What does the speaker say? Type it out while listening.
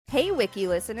Hey, Wiki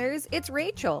listeners, it's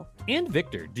Rachel. And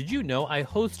Victor, did you know I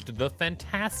host the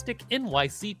fantastic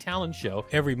NYC Talent Show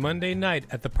every Monday night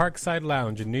at the Parkside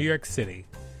Lounge in New York City?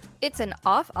 It's an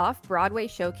off-Broadway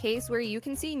showcase where you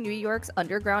can see New York's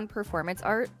underground performance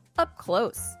art up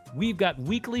close. We've got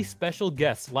weekly special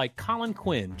guests like Colin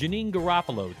Quinn, Janine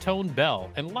Garofalo, Tone Bell,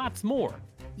 and lots more.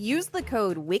 Use the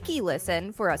code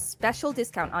WIKILISTEN for a special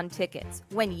discount on tickets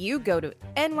when you go to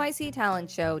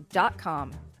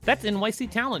nyctalentshow.com. That's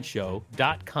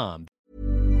nyctalentshow.com.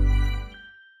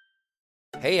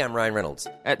 Hey, I'm Ryan Reynolds.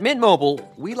 At Mint Mobile,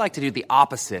 we like to do the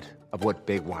opposite of what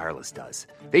Big Wireless does.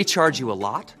 They charge you a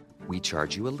lot, we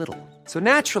charge you a little. So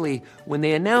naturally, when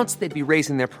they announced they'd be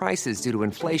raising their prices due to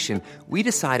inflation, we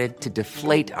decided to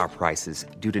deflate our prices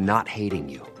due to not hating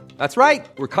you. That's right.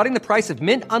 We're cutting the price of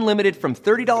Mint Unlimited from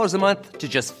 $30 a month to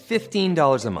just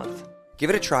 $15 a month. Give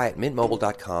it a try at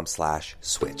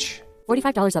mintmobile.com/switch.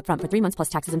 $45 up front for 3 months plus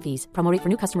taxes and fees. Promo rate for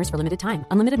new customers for limited time.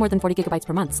 Unlimited more than 40 gigabytes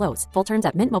per month slows. Full terms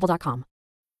at mintmobile.com.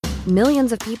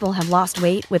 Millions of people have lost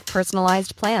weight with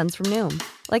personalized plans from Noom.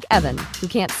 Like Evan, who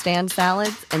can't stand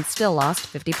salads and still lost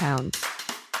 50 pounds.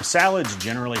 Salads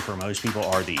generally for most people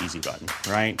are the easy button,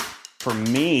 right? For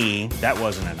me, that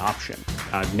wasn't an option.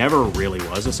 I never really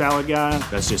was a salad guy.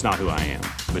 That's just not who I am.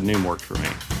 But Noom worked for me.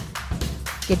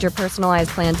 Get your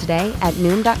personalized plan today at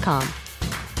Noom.com.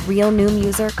 Real Noom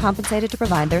user compensated to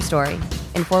provide their story.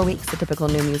 In 4 weeks, the typical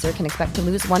Noom user can expect to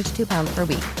lose 1 to 2 pounds per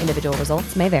week. Individual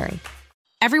results may vary.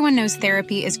 Everyone knows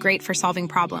therapy is great for solving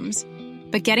problems.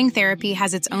 But getting therapy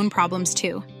has its own problems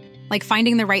too. Like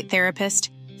finding the right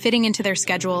therapist, fitting into their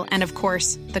schedule, and of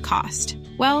course, the cost.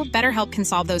 Well, BetterHelp can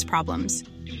solve those problems.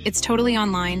 It's totally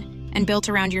online and built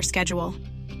around your schedule.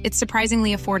 It's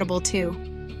surprisingly affordable too.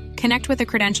 Connect with a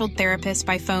credentialed therapist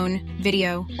by phone,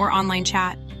 video, or online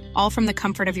chat, all from the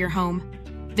comfort of your home.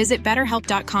 Visit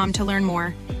BetterHelp.com to learn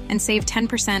more and save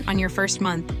 10% on your first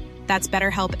month. That's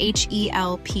BetterHelp,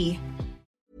 H-E-L-P.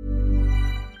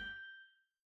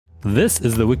 This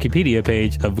is the Wikipedia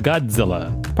page of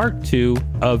Godzilla, Part 2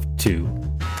 of 2.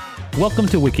 Welcome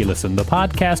to WikiListen, the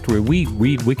podcast where we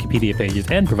read Wikipedia pages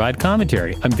and provide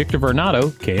commentary. I'm Victor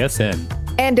Varnado, KSN.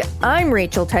 And I'm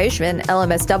Rachel Teichman,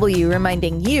 LMSW,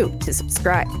 reminding you to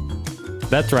subscribe.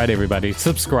 That's right, everybody.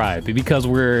 Subscribe, because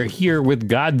we're here with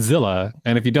Godzilla,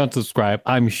 and if you don't subscribe,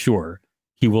 I'm sure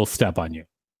he will step on you.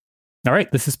 All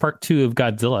right, this is part 2 of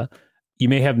Godzilla. You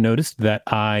may have noticed that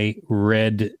I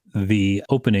read the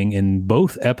opening in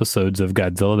both episodes of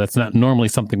Godzilla. That's not normally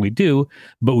something we do,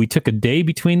 but we took a day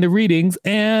between the readings,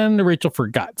 and Rachel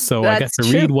forgot, so I got to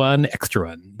read one extra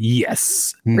one.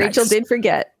 Yes. Rachel did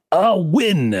forget. A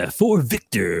win for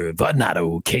Victor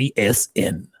Varnado,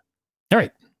 KSN. All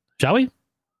right, shall we?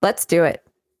 Let's do it.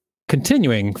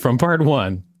 Continuing from part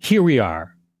 1, here we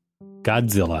are.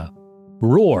 Godzilla.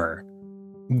 Roar.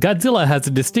 Godzilla has a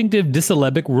distinctive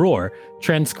dissyllabic roar,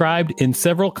 transcribed in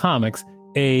several comics,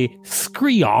 a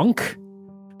screonk,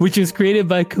 which is created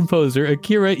by composer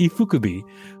Akira Ifukube,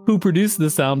 who produced the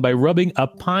sound by rubbing a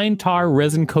pine tar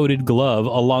resin-coated glove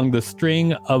along the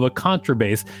string of a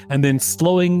contrabass and then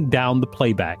slowing down the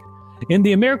playback. In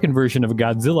the American version of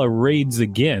Godzilla Raids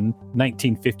Again,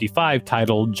 1955,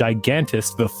 titled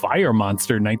Gigantus, the Fire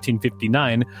Monster,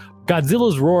 1959,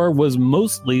 Godzilla's roar was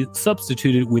mostly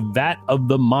substituted with that of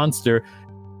the monster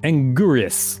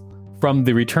Anguirus from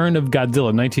The Return of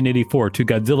Godzilla, 1984, to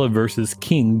Godzilla vs.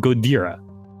 King Ghidorah.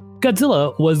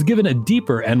 Godzilla was given a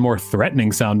deeper and more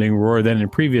threatening-sounding roar than in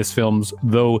previous films,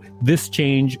 though this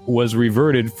change was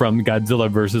reverted from Godzilla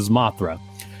vs. Mothra,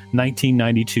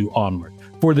 1992 onward.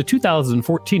 For the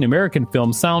 2014 American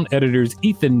film, sound editors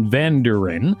Ethan Van Der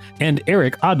Ren and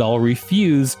Eric Adal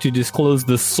refused to disclose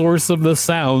the source of the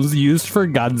sounds used for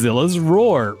Godzilla's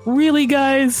roar. Really,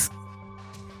 guys?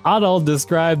 Adal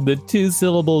described the 2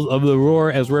 syllables of the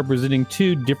roar as representing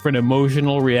 2 different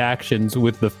emotional reactions,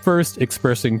 with the first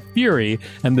expressing fury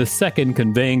and the second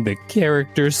conveying the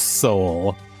character's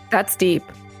soul. That's deep.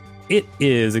 It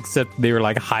is, except they were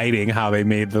like hiding how they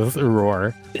made the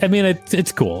roar. I mean,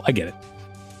 it's cool. I get it.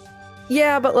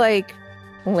 Yeah, but like,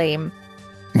 lame.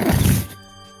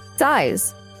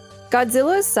 Size.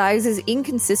 Godzilla's size is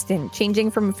inconsistent,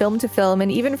 changing from film to film and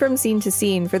even from scene to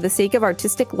scene for the sake of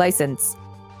artistic license.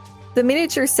 The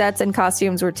miniature sets and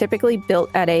costumes were typically built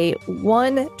at a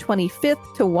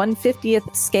 1/25th to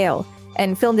 1/50th scale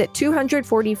and filmed at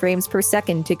 240 frames per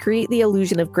second to create the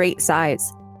illusion of great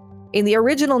size. In the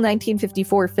original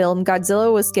 1954 film,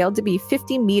 Godzilla was scaled to be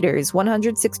 50 meters,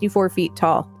 164 feet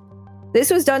tall. This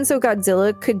was done so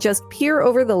Godzilla could just peer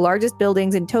over the largest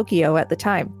buildings in Tokyo at the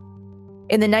time.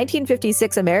 In the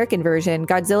 1956 American version,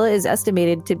 Godzilla is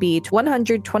estimated to be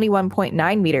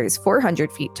 121.9 meters,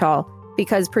 400 feet tall,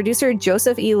 because producer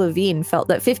Joseph E. Levine felt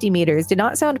that 50 meters did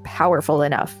not sound powerful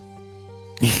enough.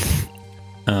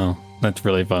 Oh, that's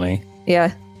really funny.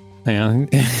 Yeah. Yeah.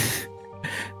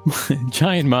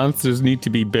 Giant monsters need to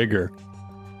be bigger.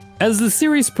 As the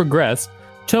series progressed,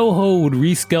 Toho would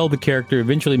rescale the character,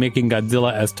 eventually making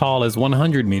Godzilla as tall as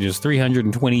 100 meters,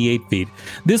 328 feet.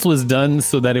 This was done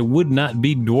so that it would not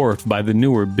be dwarfed by the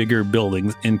newer, bigger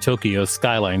buildings in Tokyo's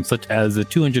skyline, such as the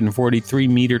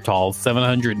 243-meter-tall,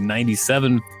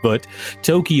 797-foot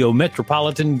Tokyo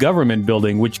Metropolitan Government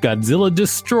Building, which Godzilla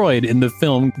destroyed in the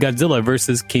film Godzilla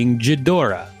vs. King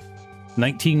Ghidorah.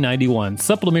 1991.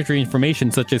 Supplementary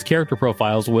information such as character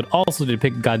profiles would also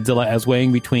depict Godzilla as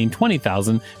weighing between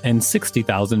 20,000 and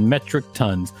 60,000 metric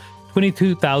tons,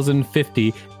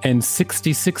 22,050 and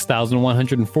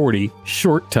 66,140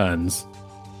 short tons.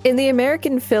 In the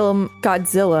American film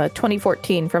Godzilla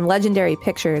 2014 from Legendary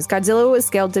Pictures, Godzilla was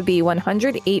scaled to be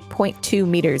 108.2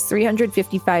 meters,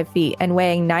 355 feet, and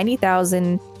weighing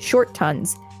 90,000 short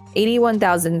tons,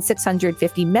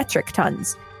 81,650 metric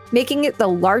tons, making it the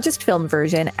largest film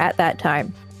version at that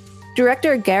time.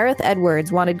 Director Gareth Edwards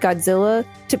wanted Godzilla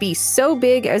to be so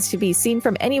big as to be seen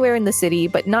from anywhere in the city,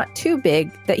 but not too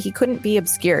big that he couldn't be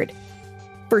obscured.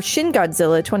 For Shin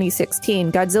Godzilla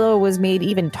 2016, Godzilla was made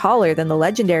even taller than the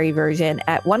legendary version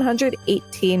at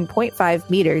 118.5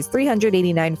 meters,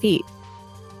 389 feet.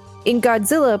 In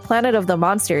Godzilla Planet of the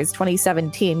Monsters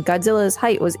 2017, Godzilla's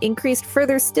height was increased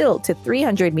further still to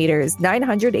 300 meters,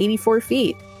 984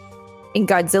 feet. In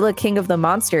Godzilla King of the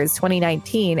Monsters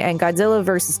 2019 and Godzilla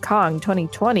vs. Kong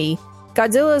 2020,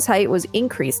 Godzilla's height was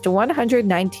increased to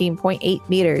 119.8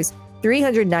 meters,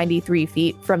 393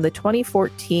 feet from the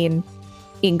 2014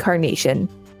 incarnation.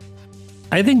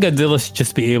 I think Godzilla should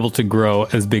just be able to grow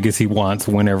as big as he wants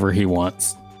whenever he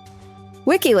wants.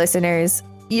 Wiki listeners,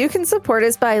 you can support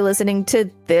us by listening to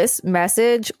this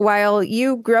message while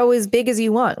you grow as big as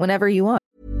you want whenever you want.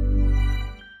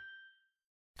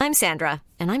 I'm Sandra,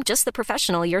 and I'm just the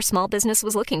professional your small business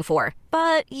was looking for.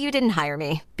 But you didn't hire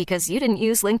me because you didn't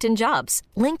use LinkedIn Jobs.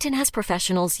 LinkedIn has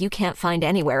professionals you can't find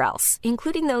anywhere else,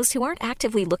 including those who aren't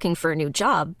actively looking for a new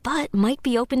job, but might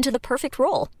be open to the perfect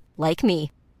role, like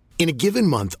me. In a given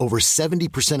month, over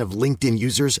 70% of LinkedIn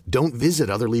users don't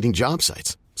visit other leading job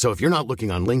sites. So if you're not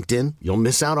looking on LinkedIn, you'll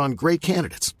miss out on great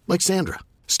candidates like Sandra.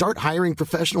 Start hiring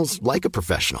professionals like a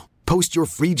professional. Post your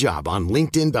free job on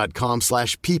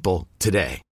linkedin.com/people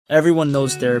today. Everyone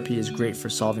knows therapy is great for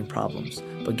solving problems,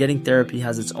 but getting therapy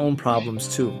has its own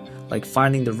problems too, like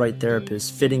finding the right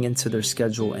therapist, fitting into their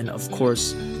schedule, and of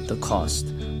course, the cost.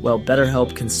 Well,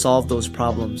 BetterHelp can solve those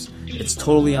problems. It's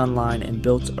totally online and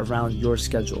built around your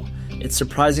schedule. It's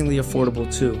surprisingly affordable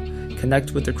too.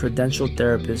 Connect with a credentialed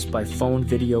therapist by phone,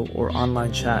 video, or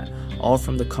online chat, all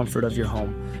from the comfort of your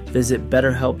home. Visit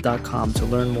BetterHelp.com to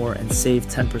learn more and save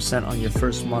 10% on your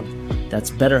first month.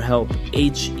 That's BetterHelp,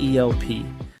 H-E-L-P.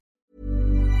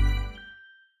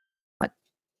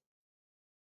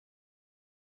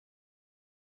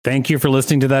 Thank you for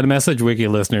listening to that message, Wiki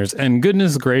listeners. And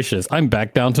goodness gracious, I'm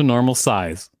back down to normal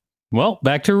size. Well,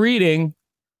 back to reading.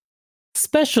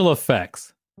 Special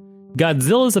effects.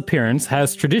 Godzilla's appearance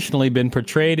has traditionally been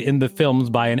portrayed in the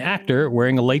films by an actor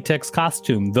wearing a latex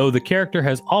costume, though the character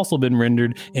has also been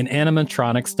rendered in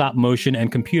animatronic, stop-motion,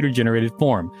 and computer-generated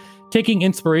form. Taking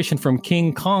inspiration from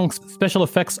King Kong's special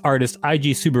effects artist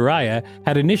Eiji Tsuburaya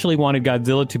had initially wanted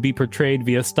Godzilla to be portrayed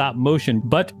via stop motion,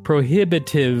 but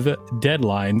prohibitive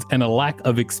deadlines and a lack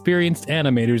of experienced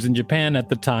animators in Japan at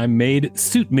the time made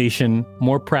suitmation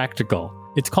more practical.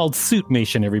 It's called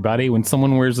suitmation, everybody, when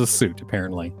someone wears a suit,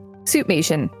 apparently.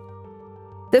 Suitmation.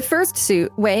 The first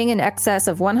suit, weighing in excess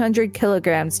of 100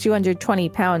 kilograms, 220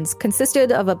 pounds,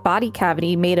 consisted of a body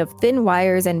cavity made of thin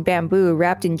wires and bamboo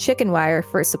wrapped in chicken wire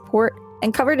for support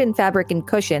and covered in fabric and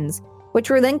cushions, which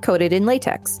were then coated in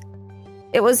latex.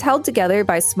 It was held together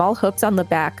by small hooks on the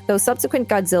back, though subsequent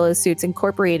Godzilla suits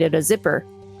incorporated a zipper.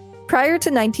 Prior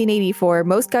to 1984,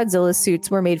 most Godzilla suits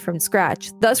were made from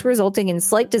scratch, thus resulting in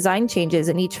slight design changes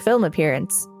in each film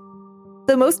appearance.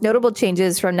 The most notable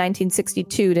changes from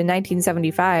 1962 to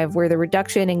 1975 were the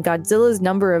reduction in Godzilla's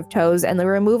number of toes and the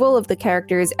removal of the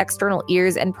character's external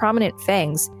ears and prominent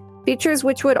fangs, features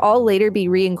which would all later be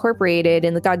reincorporated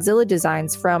in the Godzilla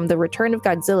designs from The Return of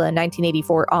Godzilla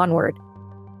 1984 onward.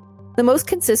 The most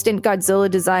consistent Godzilla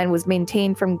design was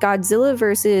maintained from Godzilla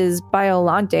vs.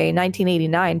 Biollante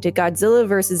 1989 to Godzilla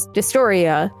vs.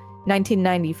 Destoria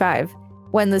 1995,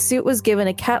 when the suit was given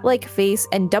a cat-like face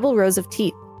and double rows of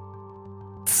teeth.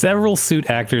 Several suit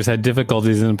actors had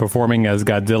difficulties in performing as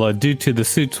Godzilla due to the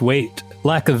suit's weight,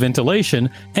 lack of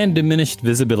ventilation, and diminished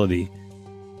visibility.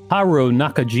 Haruo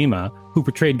Nakajima, who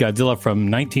portrayed Godzilla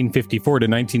from 1954 to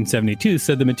 1972,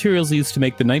 said the materials used to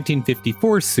make the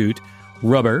 1954 suit,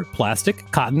 rubber, plastic,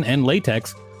 cotton, and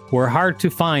latex, were hard to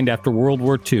find after World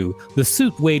War II. The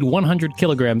suit weighed 100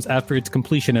 kilograms after its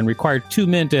completion and required 2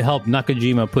 men to help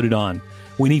Nakajima put it on.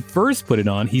 When he first put it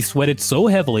on, he sweated so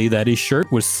heavily that his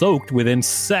shirt was soaked within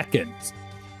seconds.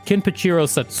 Kenpachiro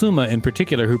Satsuma, in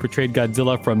particular, who portrayed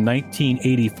Godzilla from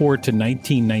 1984 to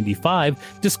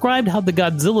 1995, described how the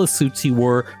Godzilla suits he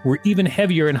wore were even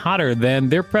heavier and hotter than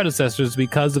their predecessors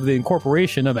because of the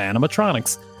incorporation of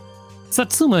animatronics.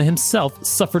 Satsuma himself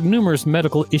suffered numerous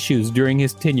medical issues during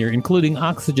his tenure, including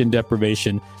oxygen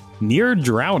deprivation, near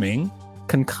drowning,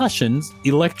 concussions,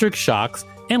 electric shocks,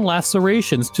 and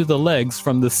lacerations to the legs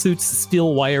from the suit's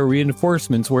steel wire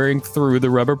reinforcements wearing through the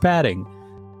rubber padding.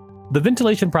 The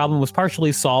ventilation problem was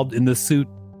partially solved in the suit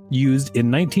used in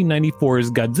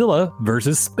 1994's Godzilla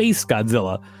vs. Space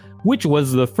Godzilla, which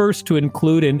was the first to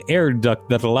include an air duct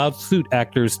that allowed suit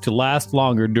actors to last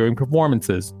longer during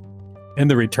performances. In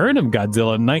The Return of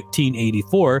Godzilla in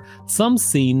 1984, some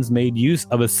scenes made use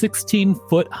of a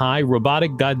 16-foot-high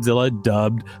robotic Godzilla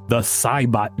dubbed the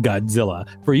Cybot Godzilla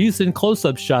for use in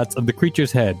close-up shots of the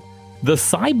creature's head. The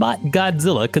Cybot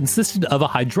Godzilla consisted of a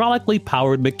hydraulically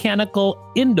powered mechanical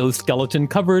endoskeleton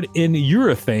covered in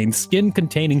urethane skin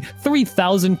containing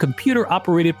 3,000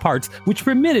 computer-operated parts which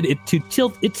permitted it to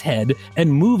tilt its head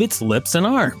and move its lips and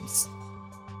arms.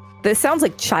 This sounds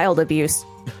like child abuse.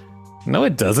 No,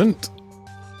 it doesn't.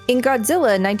 In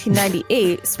Godzilla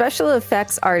 1998, special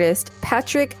effects artist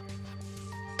Patrick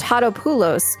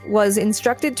Tadopoulos was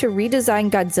instructed to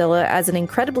redesign Godzilla as an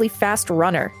incredibly fast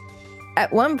runner.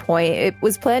 At one point, it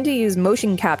was planned to use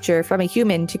motion capture from a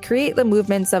human to create the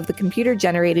movements of the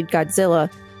computer-generated Godzilla,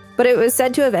 but it was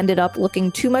said to have ended up looking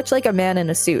too much like a man in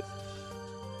a suit.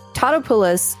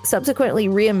 Tadopoulos subsequently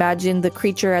reimagined the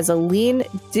creature as a lean,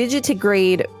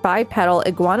 digitigrade, bipedal,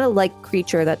 iguana-like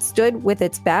creature that stood with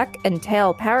its back and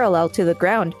tail parallel to the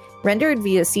ground, rendered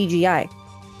via CGI.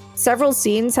 Several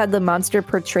scenes had the monster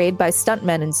portrayed by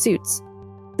stuntmen in suits.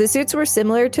 The suits were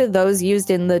similar to those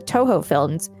used in the Toho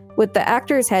films, with the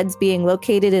actors' heads being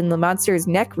located in the monster's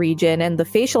neck region and the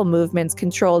facial movements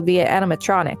controlled via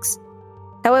animatronics.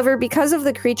 However, because of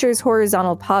the creature's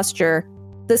horizontal posture,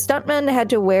 the stuntmen had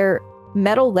to wear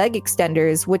metal leg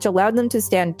extenders, which allowed them to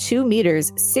stand 2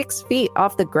 meters, 6 feet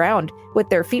off the ground with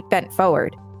their feet bent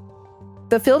forward.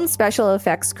 The film's special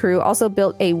effects crew also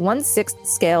built a 1/6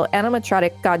 scale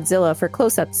animatronic Godzilla for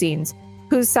close-up scenes,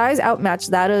 whose size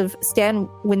outmatched that of Stan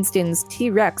Winston's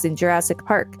T-Rex in Jurassic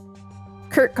Park.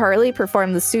 Kurt Carley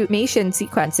performed the suitmation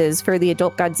sequences for the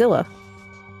adult Godzilla.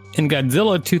 In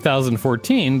Godzilla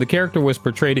 2014, the character was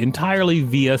portrayed entirely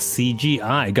via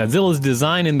CGI. Godzilla's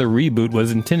design in the reboot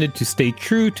was intended to stay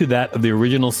true to that of the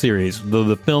original series, though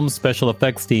the film's special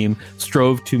effects team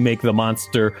strove to make the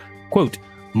monster, quote,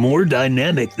 more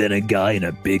dynamic than a guy in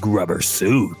a big rubber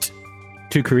suit.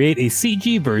 To create a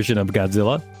CG version of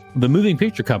Godzilla, the moving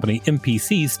picture company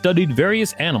MPC studied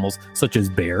various animals such as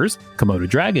bears, Komodo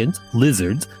dragons,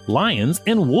 lizards, lions,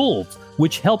 and wolves,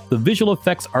 which helped the visual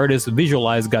effects artists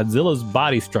visualize Godzilla's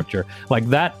body structure, like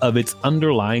that of its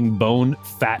underlying bone,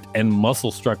 fat, and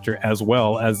muscle structure, as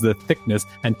well as the thickness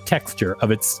and texture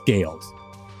of its scales.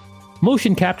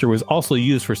 Motion capture was also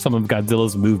used for some of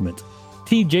Godzilla's movement.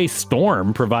 TJ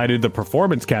Storm provided the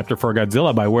performance capture for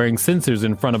Godzilla by wearing sensors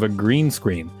in front of a green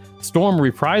screen. Storm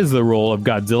reprised the role of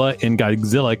Godzilla in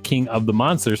Godzilla King of the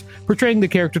Monsters, portraying the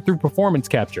character through performance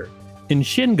capture. In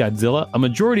Shin Godzilla, a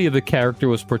majority of the character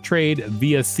was portrayed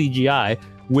via CGI,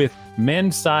 with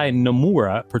Mansai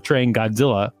Nomura portraying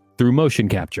Godzilla through motion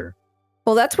capture.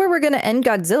 Well, that's where we're going to end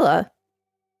Godzilla.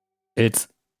 It's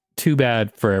too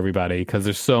bad for everybody, because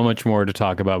there's so much more to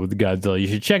talk about with Godzilla. You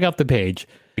should check out the page.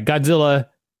 Godzilla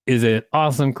is an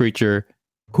awesome creature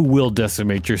who will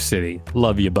decimate your city.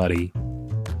 Love you, buddy.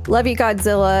 Love you,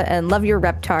 Godzilla, and love your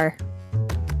Reptar.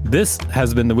 This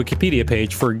has been the Wikipedia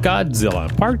page for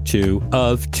Godzilla, part 2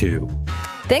 of 2.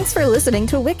 Thanks for listening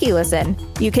to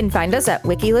WikiListen. You can find us at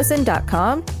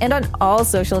wikilisten.com and on all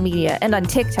social media and on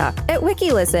TikTok at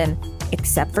WikiListen,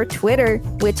 except for Twitter,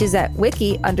 which is at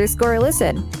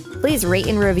wiki_listen. Please rate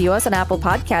and review us on Apple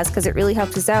Podcasts because it really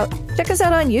helps us out. Check us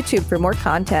out on YouTube for more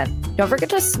content. Don't forget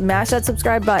to smash that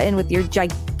subscribe button with your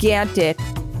gigantic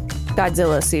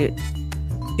Godzilla suit.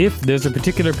 If there's a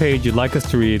particular page you'd like us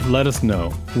to read, let us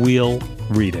know. We'll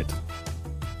read it.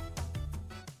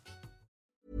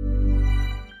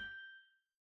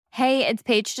 Hey, it's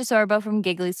Paige DeSorbo from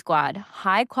Giggly Squad.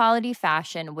 High quality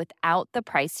fashion without the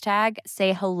price tag.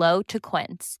 Say hello to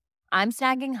Quince. I'm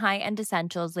snagging high-end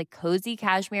essentials like cozy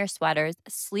cashmere sweaters,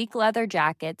 sleek leather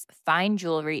jackets, fine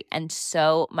jewelry, and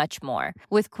so much more.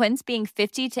 With Quince being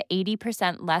 50 to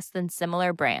 80% less than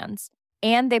similar brands.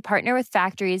 And they partner with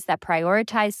factories that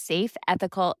prioritize safe,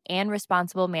 ethical, and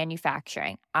responsible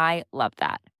manufacturing. I love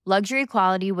that. Luxury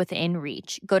quality within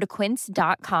reach. Go to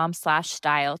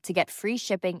quince.com/style to get free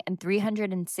shipping and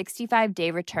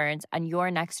 365-day returns on your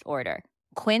next order.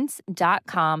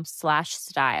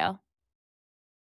 Quince.com/style.